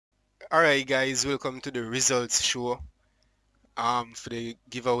Alright guys, welcome to the results show for the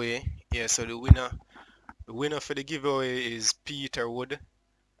giveaway. Yeah, so the winner for the giveaway is Peter Wood.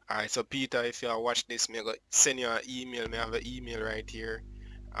 Alright, so Peter, if you are watch this, me go send you an email. Me have an email right here.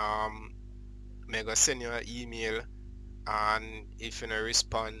 Me go send you an email, and if you no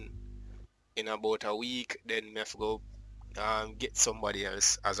respond in about a week, then me have to go get somebody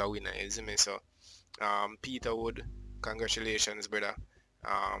else as a winner. You see me? So Peter Wood, congratulations brother.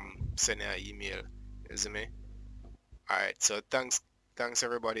 Send you an email. You see me? Alright, so thanks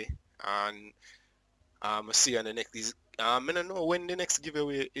everybody, and I'll see you on the next. I don't know when the next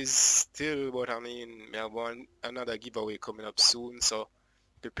giveaway is still, but I mean, we have another giveaway coming up soon, so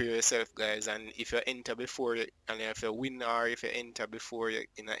prepare yourself, guys. And if you enter before, and if you win or if you enter before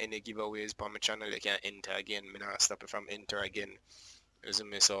in any giveaways on my channel, you can enter again. Me not stop you from enter again. You see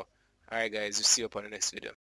me? So, alright, guys, we'll see you up on the next video.